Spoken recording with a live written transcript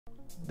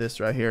this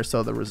right here.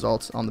 So the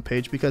results on the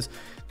page, because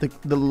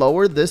the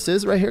lower this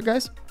is right here,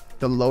 guys,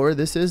 the lower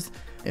this is,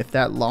 if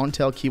that long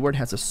tail keyword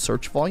has a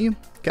search volume,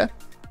 okay,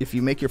 if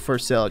you make your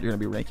first sale, you're gonna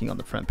be ranking on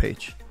the front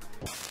page.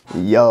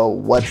 Yo,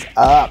 what's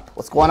up?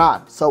 What's going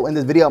on? So in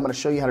this video, I'm going to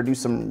show you how to do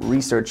some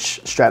research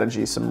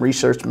strategies, some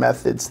research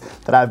methods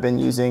that I've been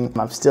using.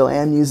 I'm still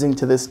am using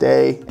to this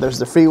day. There's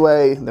the free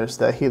way, there's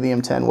the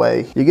Helium 10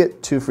 way. You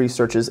get 2 free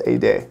searches a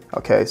day,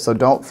 okay? So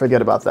don't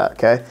forget about that,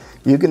 okay?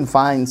 You can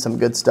find some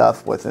good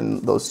stuff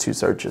within those 2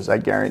 searches. I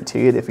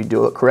guarantee it if you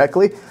do it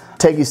correctly.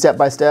 Take you step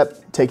by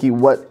step, take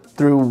you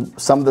through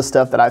some of the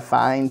stuff that I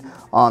find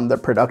on the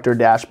Productor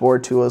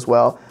dashboard too as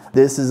well.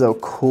 This is a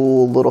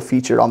cool little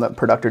feature on the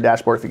Productor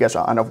dashboard, if you guys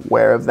are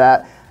unaware of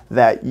that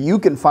you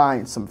can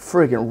find some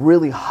friggin'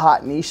 really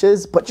hot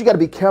niches, but you gotta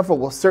be careful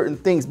with certain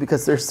things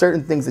because there's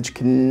certain things that you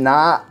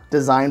cannot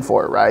design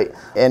for, right?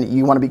 And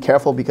you wanna be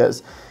careful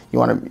because you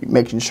wanna be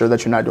making sure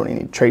that you're not doing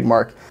any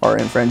trademark or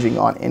infringing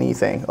on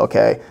anything,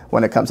 okay,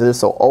 when it comes to this.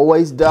 So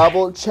always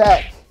double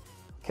check,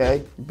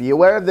 okay? Be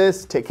aware of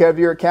this, take care of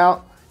your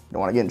account. You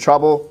don't wanna get in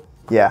trouble.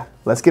 Yeah,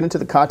 let's get into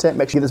the content.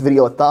 Make sure you give this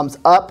video a thumbs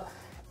up.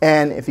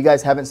 And if you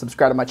guys haven't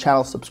subscribed to my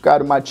channel,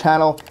 subscribe to my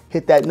channel,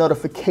 hit that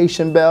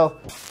notification bell.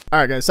 All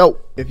right, guys, so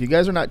if you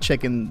guys are not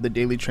checking the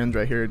daily trends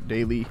right here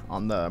daily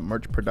on the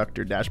Merch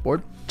Productor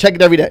dashboard, check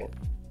it every day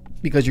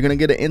because you're gonna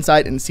get an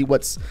insight and see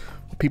what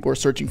people are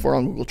searching for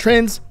on Google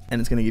Trends, and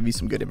it's gonna give you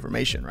some good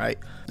information, right?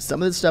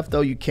 Some of this stuff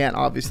though, you can't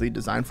obviously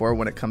design for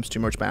when it comes to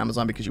Merch by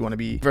Amazon because you wanna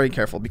be very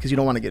careful because you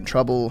don't wanna get in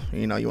trouble.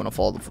 You know, you wanna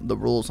follow the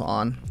rules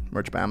on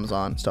Merch by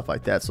Amazon, stuff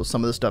like that. So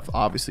some of the stuff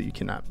obviously you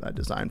cannot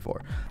design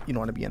for. You don't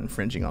wanna be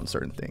infringing on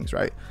certain things,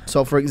 right?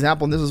 So for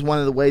example, this is one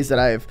of the ways that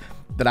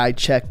I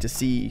check to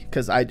see,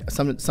 because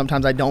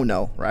sometimes I don't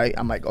know, right?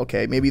 I'm like,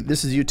 okay, maybe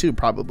this is you too,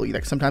 probably.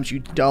 Like sometimes you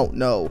don't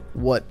know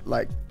what,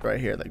 like right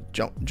here, like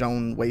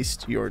Joan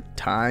waste your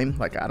time.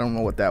 Like I don't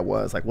know what that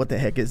was. Like what the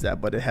heck is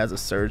that? But it has a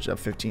surge of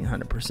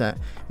 1500%.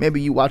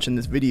 Maybe you watching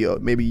this video,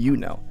 maybe you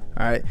know,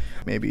 all right?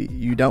 Maybe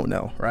you don't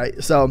know,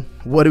 right? So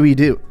what do we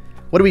do?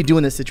 What do we do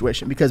in this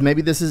situation? Because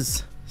maybe this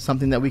is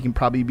something that we can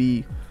probably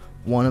be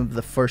one of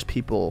the first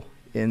people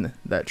in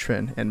that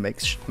trend and make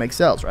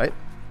sales, right?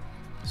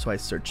 So I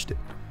searched it.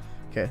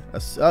 Okay,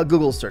 a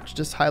Google search.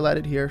 Just highlight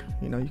it here.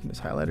 You know, you can just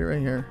highlight it right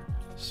here.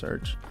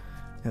 Search,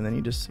 and then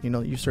you just, you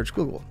know, you search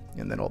Google,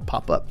 and then it'll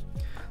pop up.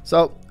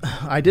 So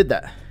I did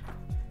that,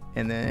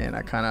 and then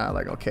I kind of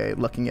like, okay,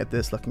 looking at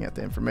this, looking at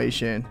the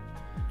information.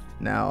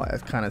 Now I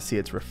kind of see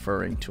it's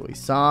referring to a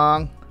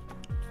song,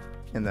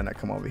 and then I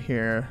come over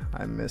here.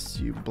 I miss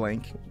you,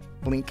 Blink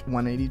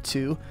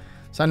 182.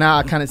 So now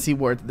I kind of see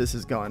where this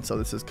is going. So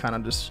this is kind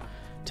of just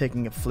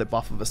taking a flip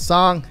off of a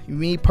song.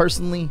 Me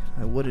personally,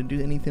 I wouldn't do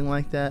anything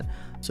like that.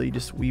 So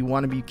we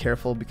want to be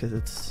careful because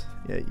it's,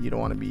 yeah, you don't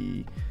want to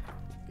be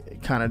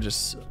kind of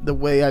just the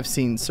way I've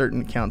seen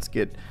certain accounts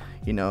get,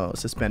 you know,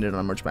 suspended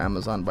on Merch by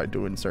Amazon by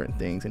doing certain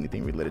things,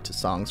 anything related to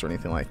songs or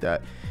anything like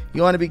that.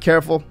 You want to be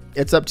careful.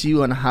 It's up to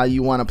you on how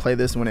you want to play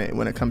this when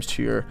it comes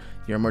to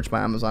your Merch by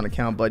Amazon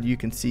account. But you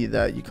can see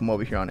that you come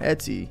over here on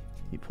Etsy,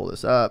 you pull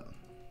this up,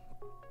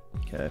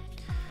 okay,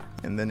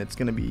 and then it's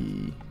gonna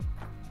be,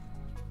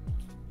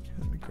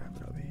 let me grab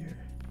it over here.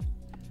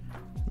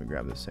 Let me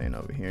grab this saying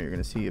over here. You're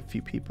gonna see a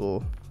few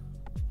people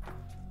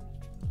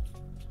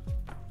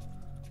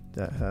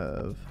that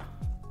have,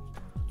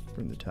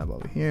 bring the tab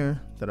over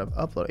here, that have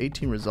uploaded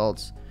 18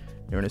 results.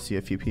 You're gonna see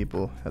a few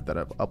people that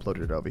have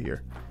uploaded it over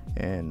here,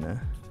 and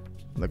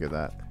look at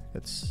that.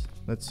 Let's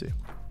see.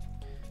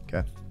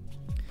 Okay,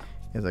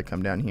 as I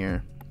come down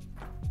here,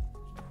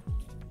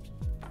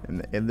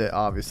 and it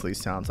obviously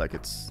sounds like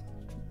it's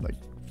like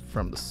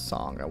from the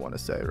song, I want to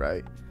say,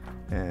 right?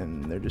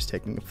 And they're just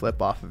taking a flip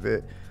off of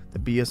it. The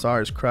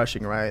BSR is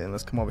crushing, right? And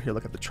let's come over here,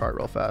 look at the chart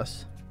real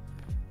fast.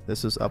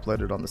 This was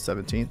uploaded on the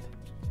 17th,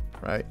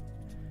 right?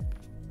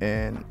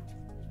 And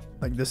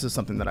like this is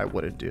something that I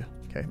wouldn't do,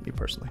 okay, me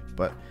personally.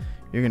 But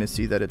you're gonna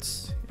see that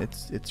it's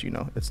you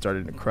know, it's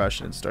starting to crush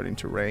and it's starting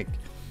to rank.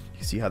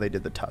 You see how they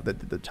did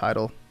the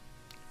title,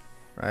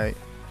 right?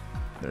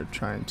 They're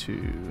trying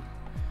to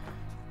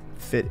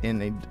fit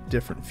in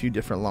a few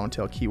different long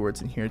tail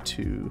keywords in here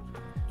to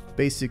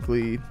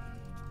basically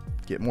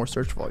get more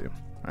search volume,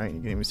 right? You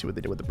can even see what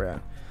they did with the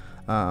brand,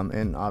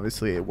 and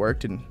obviously it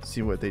worked, and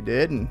see what they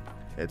did, and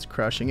it's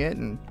crushing it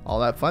and all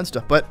that fun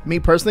stuff. But me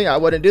personally, I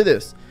wouldn't do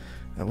this.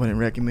 I wouldn't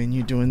recommend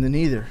you doing it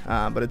either,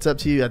 but it's up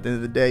to you at the end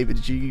of the day.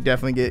 But you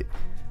definitely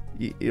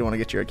you don't want to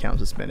get your account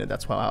suspended.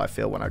 That's how I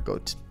feel when I go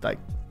to like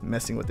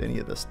messing with any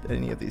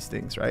of these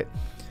things, right?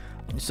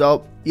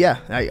 So yeah,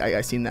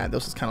 I seen that.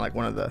 This is kind of like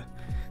one of the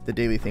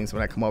daily things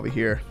when I come over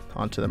here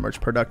onto the Merch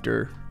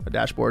Productor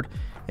dashboard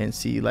and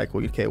see like,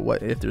 well, okay,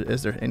 what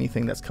is there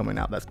anything that's coming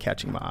out that's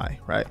catching my eye,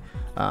 right?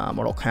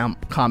 Mortal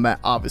Kombat,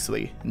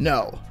 obviously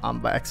no.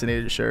 I'm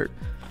vaccinated shirt.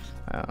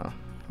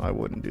 I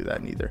wouldn't do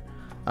that neither.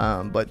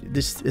 But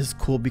this is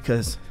cool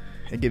because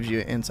it gives you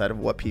an insight of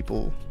what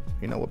people,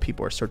 you know, what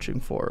people are searching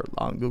for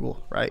on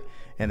Google, right?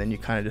 And then you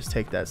kind of just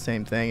take that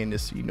same thing and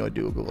just, you know,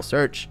 do a Google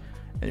search,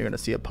 and you're gonna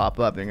see it pop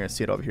up, and you're gonna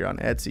see it over here on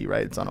Etsy,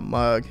 right? It's on a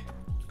mug.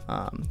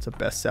 It's a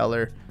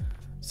bestseller.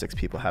 6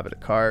 people have it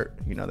at cart.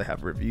 You know, they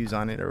have reviews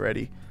on it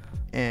already.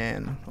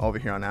 And over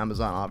here on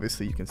Amazon,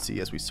 obviously you can see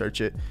as we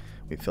search it,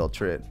 we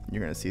filter it,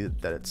 you're gonna see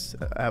that it's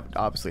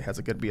obviously has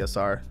a good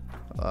BSR.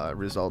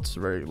 Results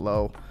very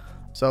low.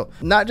 So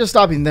not just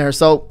stopping there.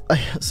 So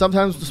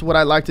sometimes what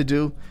I like to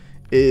do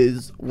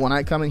is when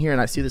I come in here and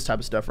I see this type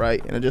of stuff,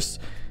 right? And it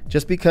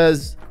just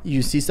because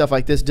you see stuff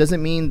like this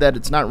doesn't mean that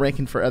it's not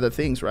ranking for other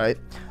things, right?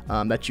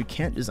 That you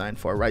can't design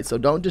for, right? So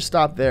don't just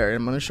stop there. And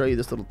I'm going to show you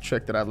this little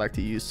trick that I'd like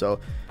to use. So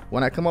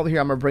when I come over here,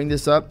 I'm going to bring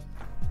this up.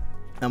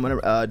 I'm going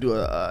to do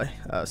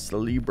a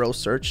Cerebro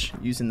search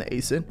using the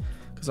ASIN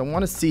because I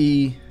want to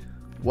see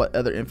what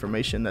other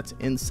information that's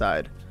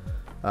inside.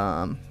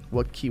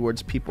 What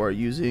keywords people are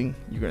using.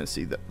 You're going to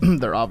see that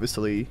they're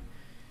obviously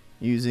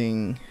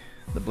using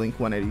the Blink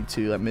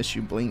 182 I Miss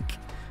You Blink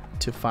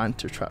to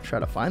try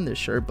to find this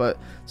shirt. But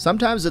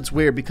sometimes it's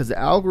weird because the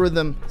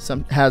algorithm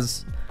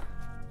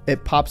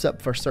it pops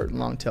up for certain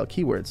long tail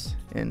keywords,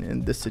 and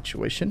in this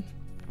situation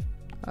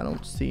I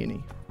don't see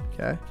any.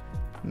 Okay,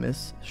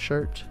 Miss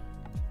Shirt,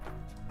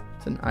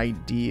 it's an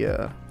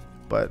idea,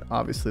 but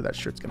obviously that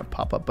shirt's gonna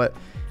pop up. But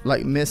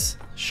like Miss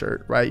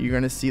Shirt, right, you're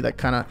gonna see that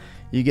kind of,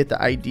 you get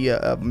the idea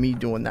of me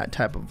doing that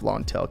type of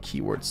long tail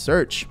keyword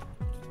search.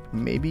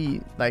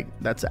 Maybe like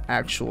that's an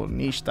actual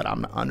niche that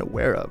I'm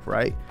unaware of,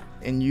 right?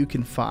 And you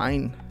can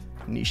find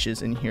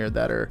niches in here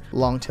that are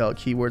long tail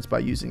keywords by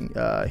using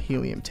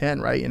Helium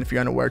 10, right? And if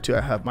you're unaware too, I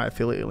have my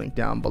affiliate link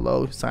down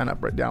below. Sign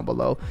up right down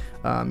below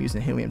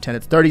using Helium 10.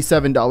 It's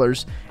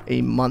 $37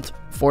 a month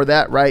for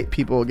that, right?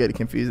 People get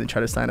confused and try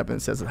to sign up and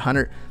it says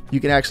 100. You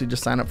can actually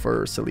just sign up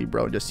for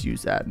Cerebro and just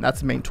use that. And that's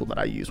the main tool that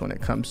I use when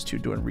it comes to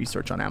doing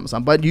research on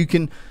Amazon. But you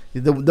can,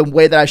 the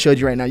way that I showed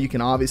you right now, you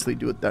can obviously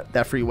do it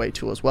that free way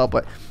too as well.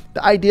 But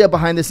the idea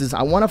behind this is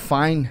I want to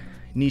find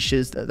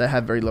niches that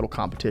have very little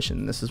competition,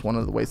 and this is one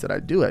of the ways that I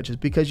do it. Just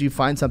because you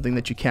find something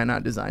that you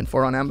cannot design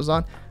for on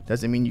Amazon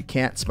doesn't mean you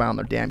can't spy on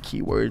their damn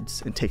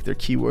keywords and take their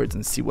keywords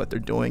and see what they're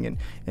doing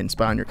and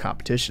spy on your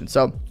competition.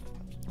 So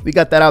we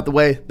got that out the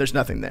way. There's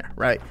nothing there,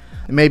 right?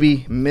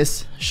 Maybe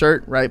Miss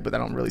Shirt, right? But I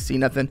don't really see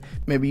nothing.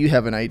 Maybe you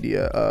have an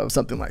idea of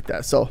something like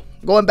that. So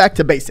going back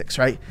to basics,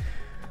 right?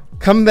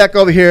 Coming back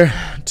over here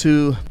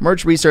to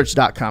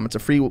merchresearch.com. It's a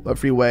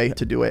free way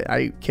to do it.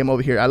 I came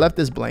over here. I left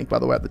this blank, by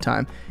the way, at the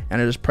time, and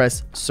I just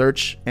press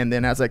search. And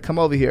then as I come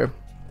over here,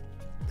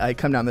 I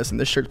come down this, and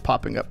this shirt's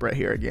popping up right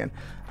here again.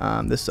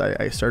 This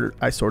I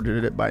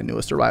sorted it by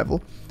newest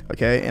arrival.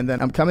 Okay, and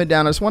then I'm coming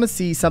down. I just want to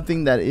see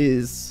something that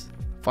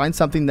find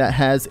something that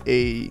has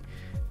a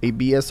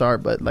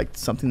BSR, but like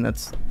something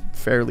that's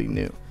fairly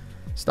new.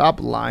 Stop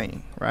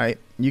lying, right?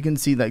 You can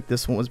see like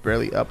this one was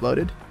barely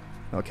uploaded.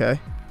 Okay.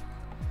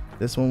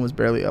 This one was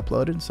barely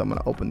uploaded, so I'm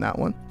gonna open that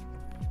one.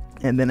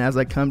 And then as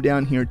I come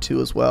down here too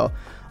as well,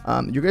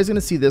 you guys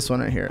gonna see this one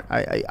right here.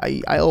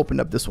 I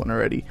opened up this one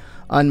already.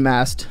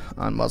 Unmasked,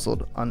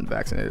 unmuzzled,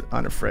 unvaccinated,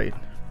 unafraid,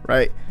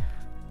 right?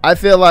 I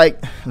feel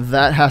like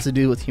that has to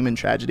do with human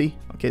tragedy.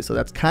 Okay, so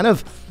that's kind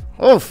of,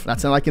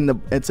 that's like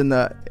it's in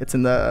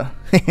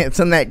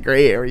that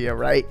gray area,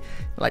 right?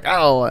 Like,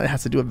 oh, it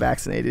has to do with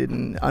vaccinated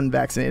and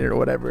unvaccinated or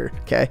whatever.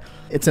 Okay,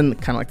 it's in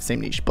kind of like the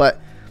same niche.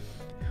 But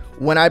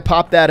when I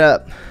pop that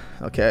up,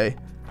 okay,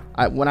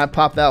 when I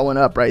pop that one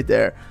up right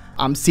there,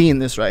 I'm seeing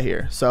this right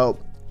here. So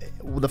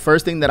the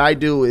first thing that I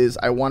do is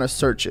I want to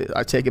search it.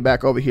 I take it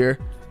back over here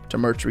to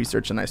merch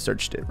research and I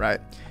searched it, right?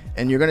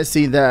 And you're gonna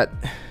see that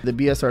the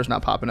BSR is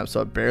not popping up,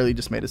 so it barely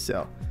just made a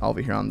sale over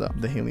here on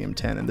the Helium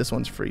 10. And this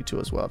one's free too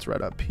as well. It's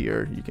right up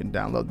here. You can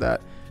download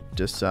that.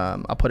 Just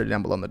I'll put it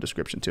down below in the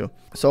description too.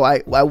 So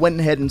I went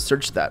ahead and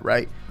searched that,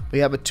 right? We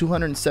have a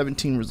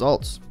 217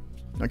 results.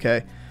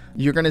 Okay,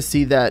 you're gonna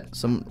see that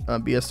some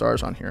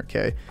BSRs on here.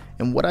 Okay,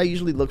 and what I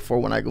usually look for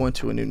when I go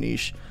into a new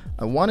niche,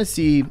 I want to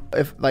see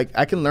if like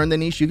I can learn the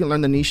niche. You can learn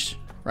the niche,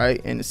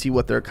 right, and see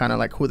what they're kind of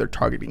like, who they're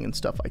targeting and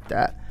stuff like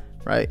that,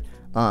 right?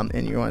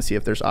 And you want to see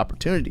if there's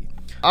opportunity.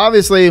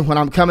 Obviously, when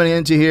I'm coming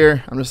into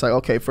here, I'm just like,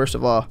 okay, first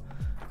of all,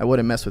 I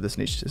wouldn't mess with this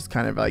niche. It's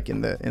kind of like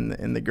in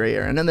the gray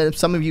area. And then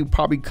some of you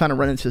probably kind of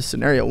run into this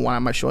scenario. Why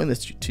am I showing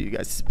this to you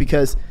guys?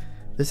 Because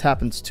this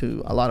happens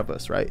to a lot of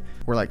us, right?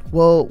 We're like,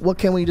 well, what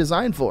can we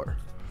design for,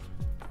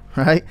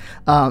 right?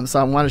 So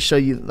I want to show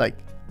you like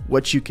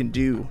what you can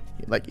do.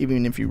 Like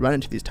even if you run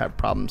into these type of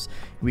problems,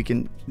 we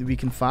can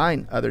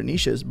find other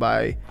niches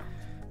by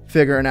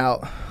figuring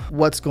out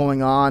what's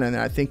going on. And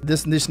I think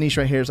this niche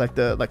right here is like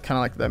kind of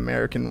like the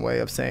American way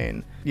of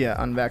saying,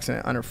 yeah,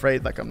 unvaccinated,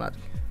 unafraid, like I'm not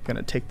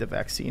gonna take the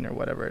vaccine or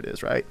whatever it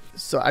is, right?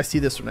 So I see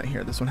this one right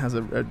here. This one has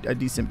a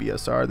decent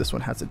BSR. This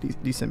one has a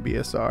decent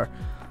BSR.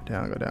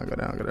 Down, go down, go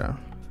down, go down.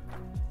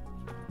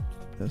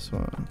 This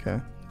one, okay.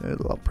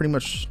 Pretty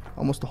much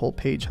almost the whole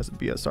page has a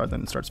BSR,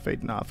 then it starts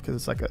fading off because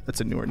it's like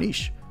it's a newer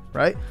niche,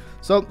 right?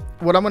 So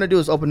what I'm gonna do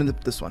is open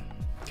this one.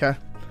 Okay,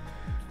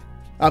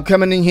 I'm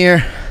coming in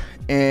here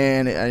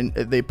and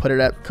they put it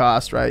at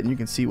cost, right? And you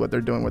can see what they're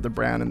doing with the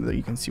brand, and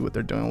you can see what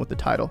they're doing with the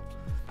title.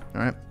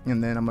 All right,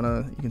 and then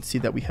you can see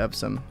that we have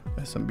some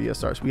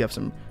BSRs. We have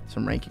some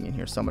ranking in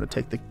here. So I'm gonna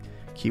take the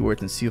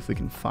keywords and see if we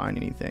can find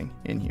anything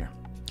in here.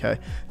 Okay.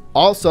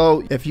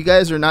 Also, if you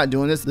guys are not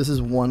doing this, this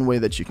is one way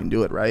that you can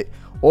do it, right?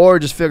 Or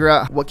just figure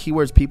out what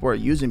keywords people are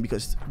using,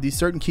 because these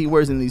certain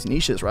keywords in these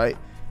niches, right,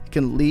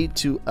 can lead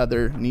to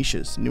other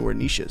niches, newer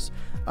niches.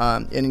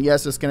 And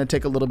yes, it's going to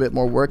take a little bit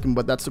more work,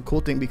 but that's the cool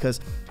thing, because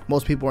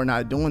most people are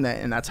not doing that.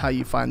 And that's how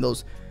you find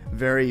those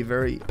very,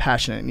 very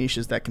passionate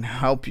niches that can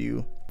help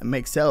you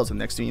make sales. And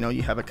next thing you know,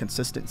 you have a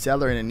consistent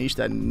seller in a niche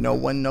that no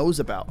one knows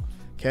about.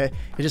 Okay,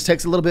 it just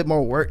takes a little bit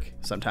more work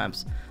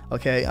sometimes.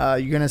 Okay,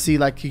 you're gonna see,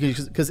 like,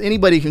 because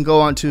anybody can go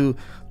onto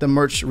the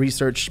merch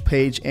research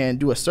page and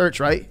do a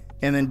search, right,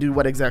 and then do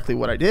exactly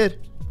what I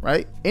did,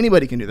 right?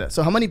 Anybody can do that.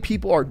 So how many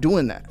people are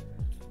doing that?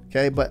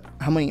 Okay, but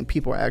how many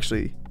people are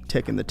actually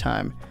taking the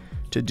time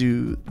to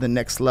do the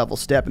next level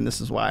step? And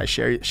this is why I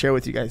share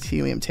with you guys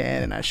Helium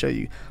 10, and I show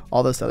you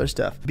all this other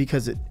stuff,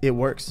 because it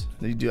works.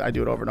 I do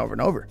it over and over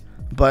and over.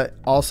 But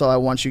also, I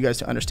want you guys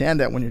to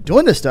understand that when you're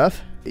doing this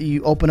stuff,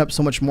 you open up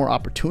so much more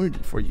opportunity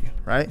for you,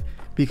 right?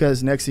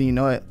 Because next thing you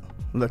know it,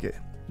 look at,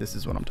 this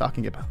is what I'm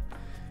talking about.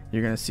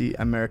 You're gonna see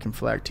American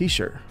flag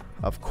t-shirt.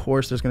 Of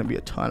course, there's gonna be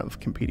a ton of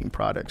competing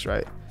products,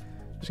 right?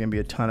 There's gonna be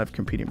a ton of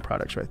competing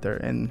products right there.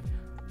 And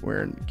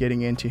we're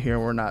getting into here,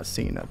 we're not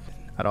seeing it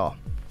at all.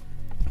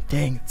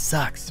 Dang, it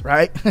sucks,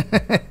 right?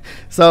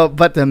 So,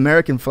 but the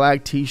American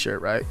flag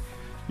t-shirt, right?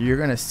 You're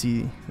gonna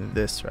see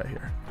this right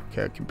here.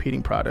 Okay,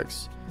 competing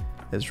products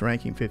is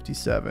ranking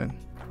 57,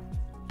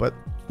 but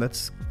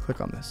let's click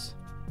on this.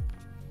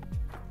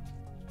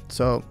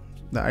 So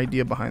the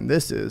idea behind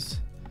this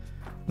is,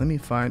 let me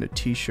find a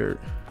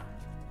t-shirt.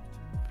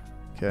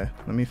 Okay,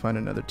 let me find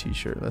another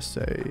t-shirt. Let's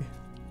say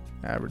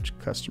average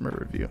customer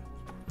review.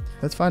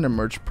 Let's find a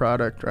merch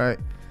product, right?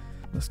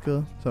 Let's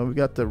go. So we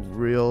got the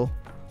real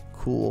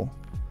cool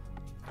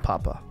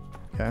Papa.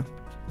 Okay,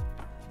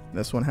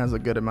 this one has a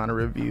good amount of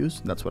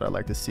reviews. That's what I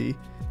like to see.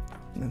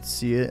 Let's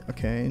see it.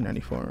 Okay,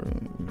 94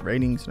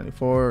 ratings,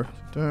 94.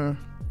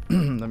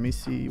 Let me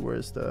see,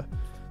 where's the,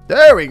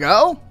 there we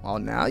go. Oh,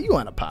 now you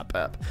want to pop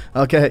up.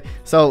 Okay,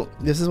 so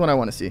this is what I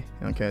want to see.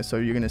 Okay, so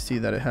you're gonna see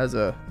that it has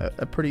a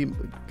pretty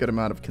good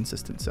amount of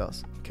consistent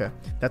sales. Okay,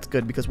 that's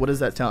good, because what is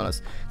that telling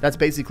us? That's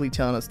basically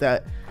telling us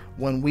that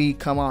when we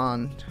come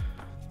on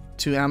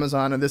to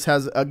Amazon, and this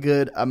has a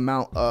good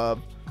amount of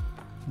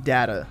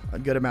data, a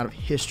good amount of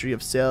history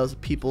of sales,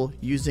 people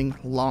using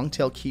long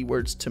tail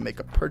keywords to make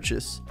a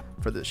purchase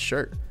for this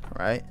shirt,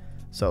 right?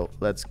 So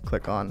let's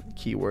click on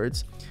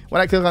keywords.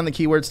 When I click on the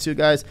keywords too,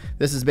 guys,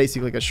 this is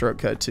basically like a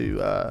shortcut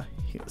to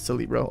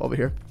Cerebro over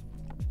here.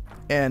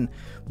 And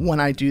when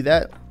I do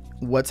that,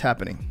 what's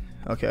happening?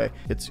 Okay,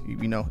 it's,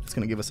 you know, it's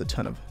gonna give us a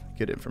ton of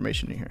good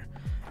information in here.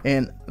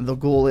 And the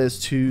goal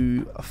is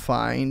to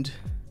find,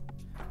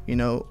 you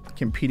know,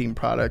 competing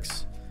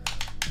products.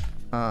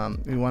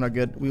 We want a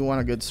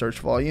good search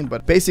volume,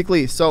 but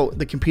basically, so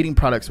the competing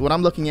products, what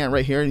I'm looking at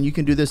right here, and you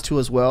can do this too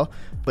as well,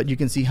 but you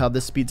can see how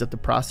this speeds up the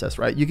process,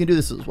 right? You can do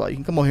this as well. You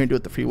can come over here and do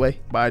it the free way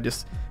by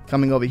just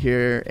coming over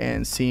here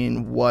and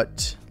seeing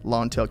what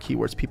long tail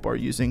keywords people are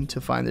using to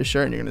find this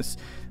shirt. And you're going to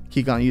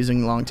keep on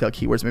using long tail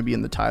keywords, maybe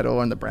in the title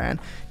or in the brand,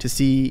 to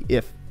see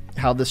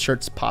how this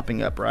shirt's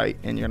popping up, right?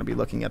 And you're going to be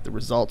looking at the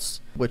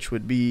results, which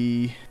would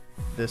be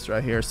this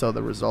right here. So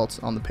the results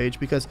on the page,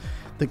 because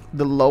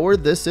the lower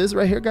this is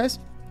right here, guys,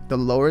 the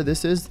lower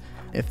this is,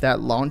 if that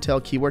long tail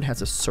keyword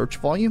has a search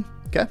volume,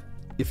 okay,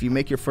 if you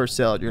make your first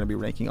sale, you're gonna be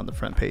ranking on the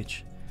front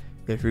page.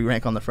 If you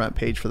rank on the front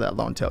page for that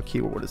long tail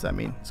keyword, what does that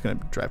mean? It's gonna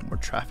drive more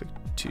traffic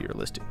to your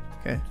listing.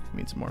 Okay, it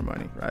means more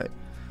money, right?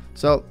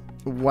 So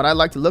what I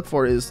like to look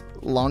for is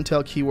long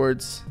tail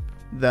keywords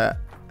that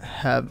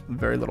have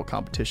very little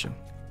competition.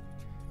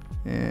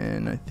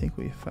 And I think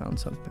we found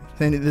something.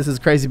 And this is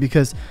crazy,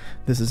 because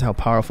this is how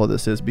powerful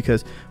this is,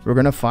 because we're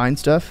gonna find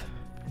stuff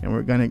and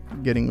we're gonna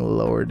getting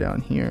lower down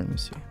here. Let me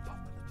see.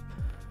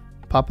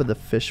 Papa the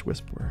Fish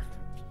Whisperer.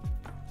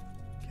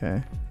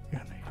 Okay.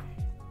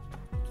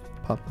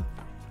 Papa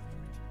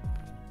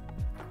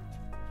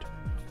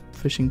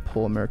fishing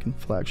pole American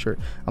flag shirt.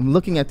 I'm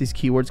looking at these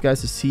keywords,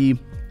 guys, to see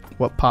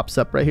what pops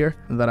up right here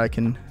that I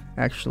can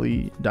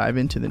actually dive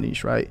into the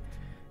niche, right?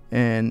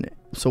 And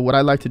so what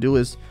I like to do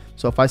is,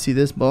 so if I see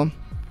this, boom.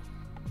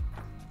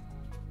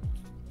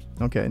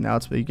 Okay, now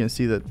you can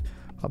see that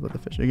Papa the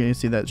Fish. You can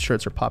see that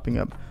shirts are popping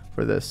up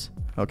for this.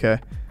 Okay,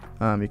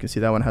 you can see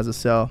that one has a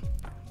sell.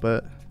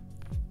 But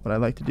what I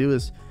like to do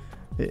is,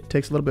 it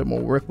takes a little bit more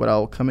work, but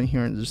I'll come in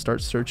here and just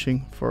start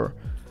searching for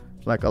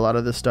like a lot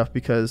of this stuff,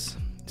 because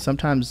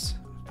sometimes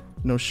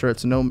no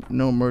shirts, no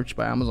merch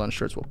by Amazon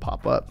shirts will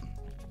pop up.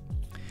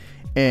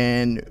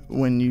 And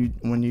when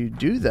you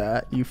do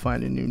that, you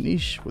find a new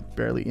niche with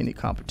barely any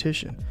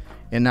competition.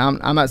 And now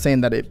I'm not saying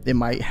that it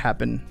might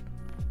happen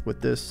with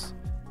this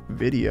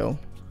video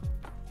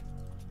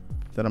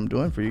that I'm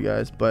doing for you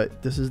guys,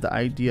 but this is the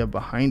idea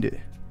behind it.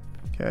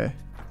 Okay,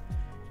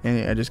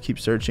 and I just keep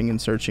searching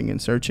and searching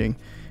and searching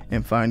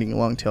and finding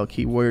long tail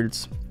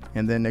keywords,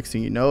 and then next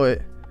thing you know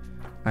it,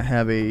 I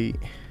have a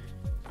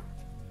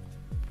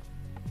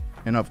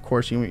And of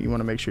course, you want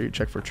to make sure you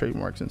check for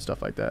trademarks and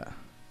stuff like that.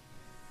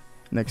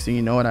 Next thing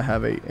you know, I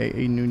have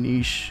a new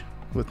niche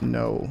with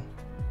no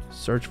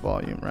search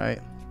volume, right?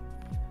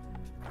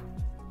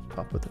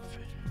 Pop with the fish.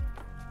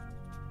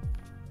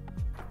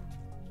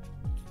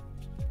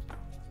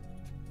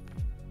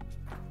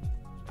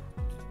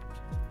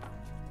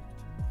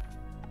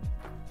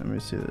 Let me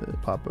see the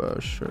pop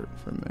a shirt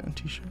for men,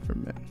 t-shirt for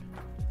men.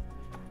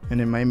 And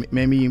it might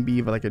maybe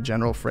be like a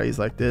general phrase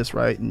like this,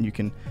 right? And you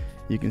can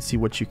see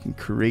what you can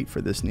create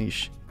for this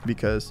niche,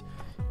 because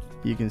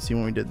you can see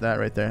when we did that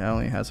right there, it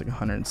only has like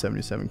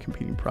 177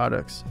 competing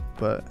products,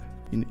 but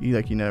you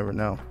never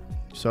know.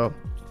 So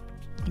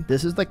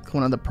this is like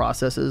one of the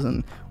processes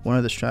and one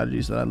of the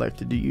strategies that I like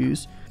to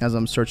use as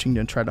I'm searching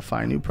to try to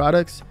find new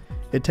products.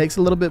 It takes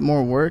a little bit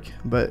more work,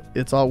 but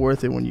it's all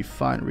worth it when you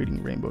find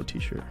Reading Rainbow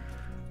t-shirt.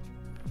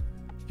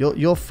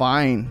 You'll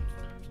find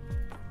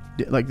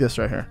like this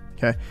right here.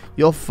 Okay,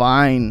 you'll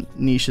find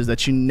niches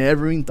that you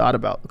never even thought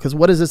about, because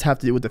what does this have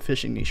to do with the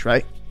fishing niche,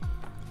 right?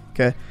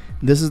 Okay,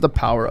 this is the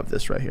power of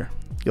this right here.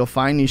 You'll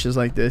find niches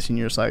like this and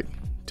you're just like,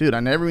 dude, I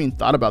never even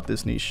thought about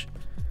this niche.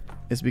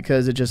 It's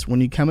because it just,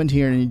 when you come in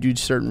here and you do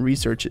certain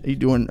research, you're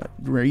doing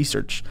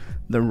research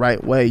the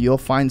right way, you'll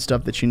find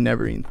stuff that you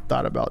never even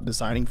thought about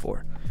designing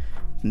for.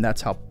 And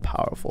that's how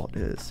powerful it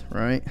is,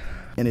 right?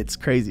 And it's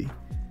crazy.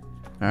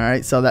 All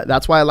right, so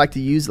that's why I like to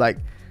use like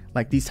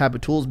these type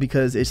of tools,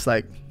 because it's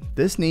like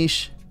this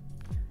niche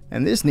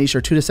and this niche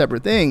are two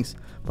separate things,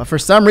 but for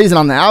some reason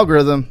on the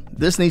algorithm,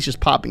 this niche is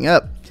popping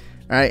up.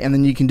 All right, and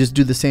then you can just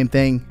do the same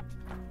thing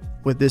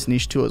with this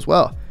niche too as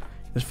well.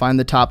 Just find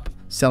the top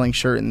selling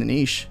shirt in the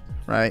niche,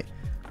 right?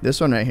 This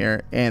one right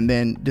here, and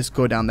then just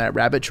go down that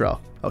rabbit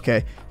trail.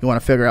 Okay, you want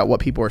to figure out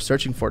what people are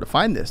searching for to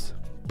find this,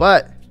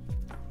 but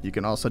you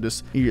can also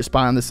just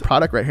spy on this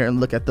product right here and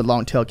look at the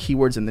long tail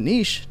keywords in the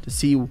niche to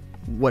see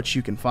what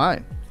you can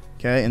find.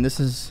 Okay, and this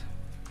is,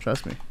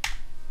 trust me,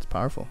 it's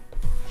powerful,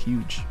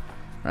 huge,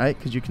 right?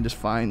 Because you can just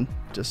find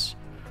just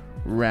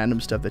random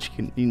stuff that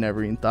you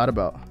never even thought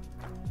about.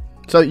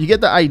 So you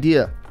get the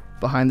idea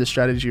behind this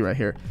strategy right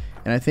here,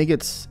 and I think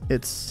it's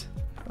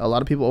a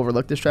lot of people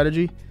overlook this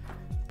strategy,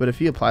 but if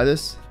you apply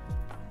this,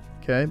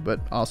 okay, but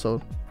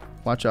also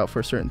watch out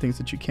for certain things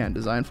that you can't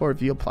design for.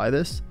 If you apply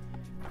this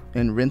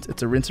and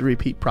it's a rinse and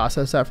repeat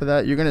process after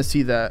that, you're gonna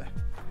see that,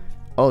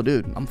 oh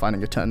dude, I'm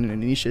finding a ton of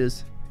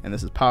niches and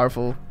this is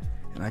powerful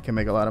and I can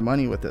make a lot of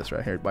money with this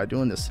right here by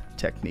doing this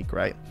technique,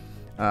 right?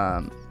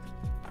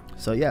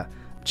 So yeah,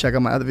 check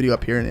out my other video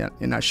up here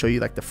and I'll show you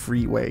like the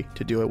free way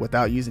to do it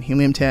without using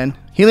Helium 10.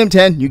 Helium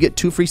 10, you get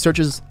 2 free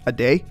searches a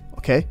day.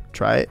 Okay,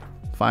 try it,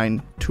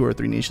 find 2 or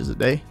 3 niches a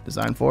day,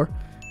 design for,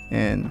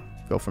 and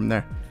go from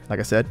there. Like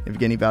I said, if you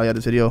get any value out of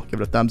this video, give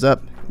it a thumbs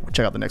up.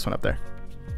 Check out the next one up there.